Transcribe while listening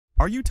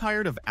Are you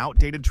tired of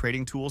outdated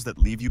trading tools that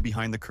leave you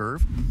behind the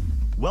curve?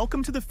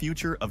 Welcome to the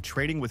future of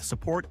trading with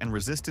Support and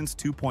Resistance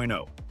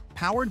 2.0.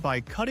 Powered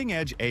by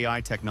cutting-edge AI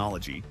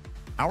technology,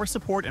 our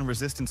Support and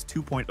Resistance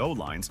 2.0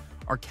 lines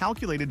are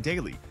calculated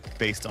daily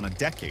based on a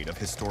decade of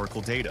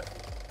historical data.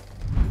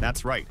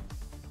 That's right,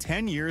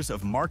 10 years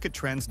of market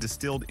trends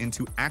distilled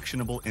into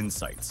actionable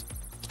insights.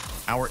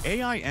 Our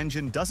AI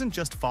engine doesn't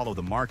just follow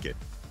the market,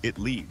 it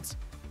leads.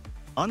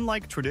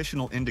 Unlike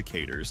traditional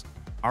indicators,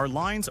 our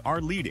lines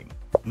are leading,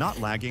 not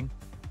lagging,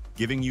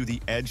 giving you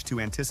the edge to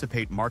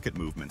anticipate market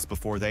movements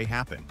before they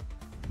happen.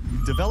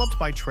 Developed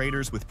by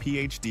traders with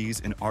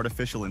PhDs in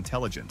artificial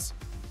intelligence,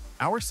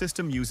 our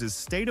system uses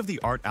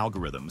state-of-the-art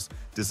algorithms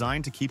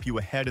designed to keep you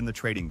ahead in the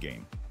trading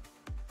game.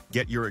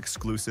 Get your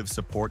exclusive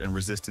Support and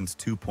Resistance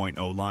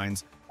 2.0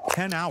 lines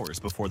 10 hours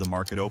before the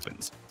market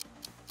opens.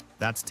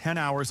 That's 10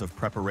 hours of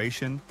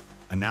preparation,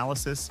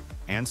 analysis,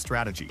 and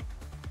strategy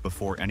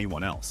before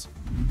anyone else.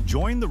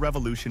 Join the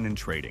revolution in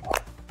trading.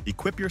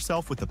 Equip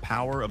yourself with the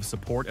power of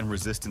Support and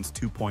Resistance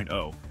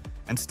 2.0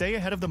 and stay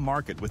ahead of the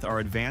market with our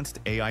advanced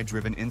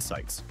AI-driven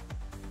insights.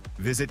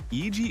 Visit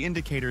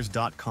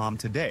egindicators.com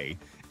today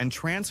and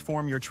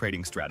transform your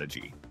trading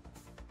strategy.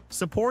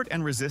 Support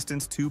and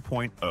Resistance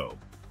 2.0,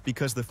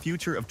 because the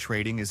future of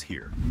trading is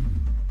here.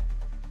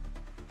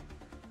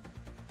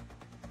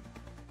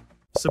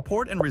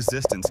 Support and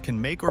resistance can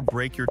make or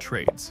break your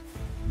trades.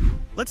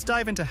 Let's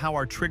dive into how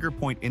our trigger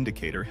point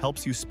indicator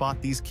helps you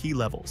spot these key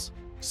levels.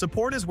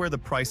 Support is where the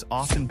price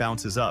often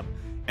bounces up,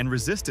 and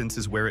resistance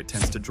is where it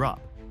tends to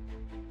drop.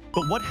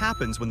 But what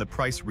happens when the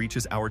price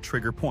reaches our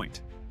trigger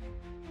point?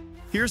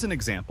 Here's an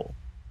example.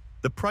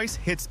 The price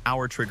hits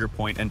our trigger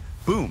point and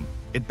boom,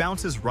 it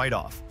bounces right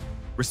off,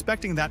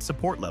 respecting that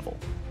support level.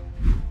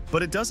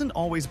 But it doesn't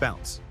always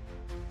bounce.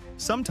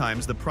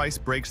 Sometimes the price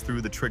breaks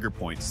through the trigger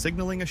point,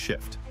 signaling a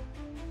shift.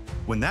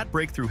 When that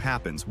breakthrough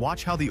happens,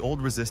 watch how the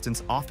old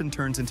resistance often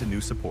turns into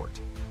new support.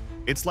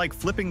 It's like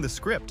flipping the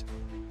script.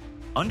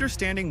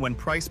 Understanding when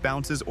price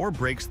bounces or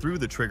breaks through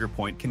the trigger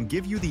point can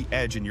give you the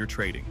edge in your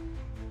trading.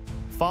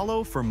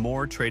 Follow for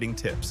more trading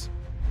tips.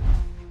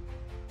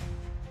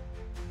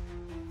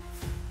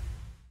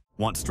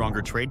 Want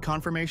stronger trade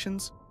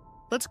confirmations?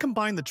 Let's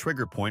combine the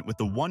trigger point with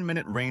the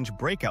 1-minute range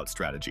breakout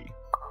strategy.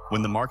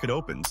 When the market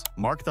opens,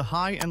 mark the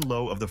high and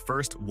low of the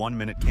first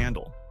 1-minute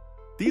candle.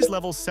 These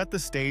levels set the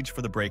stage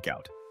for the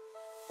breakout.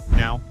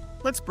 Now,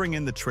 let's bring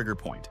in the trigger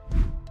point.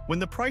 When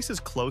the price is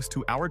close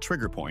to our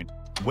trigger point,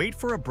 wait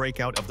for a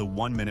breakout of the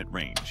 1-minute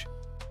range.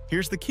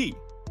 Here's the key.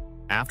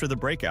 After the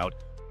breakout,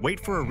 wait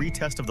for a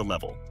retest of the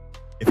level.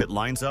 If it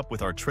lines up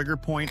with our trigger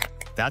point,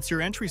 that's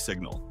your entry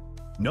signal.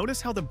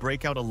 Notice how the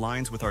breakout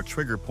aligns with our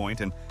trigger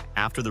point, and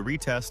after the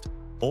retest,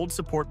 old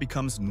support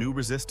becomes new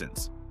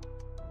resistance.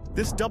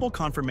 This double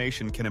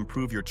confirmation can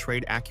improve your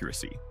trade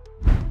accuracy.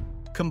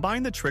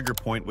 Combine the trigger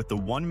point with the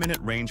 1-minute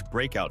range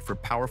breakout for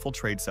powerful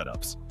trade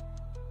setups.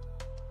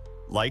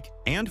 Like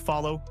and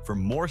follow for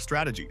more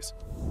strategies.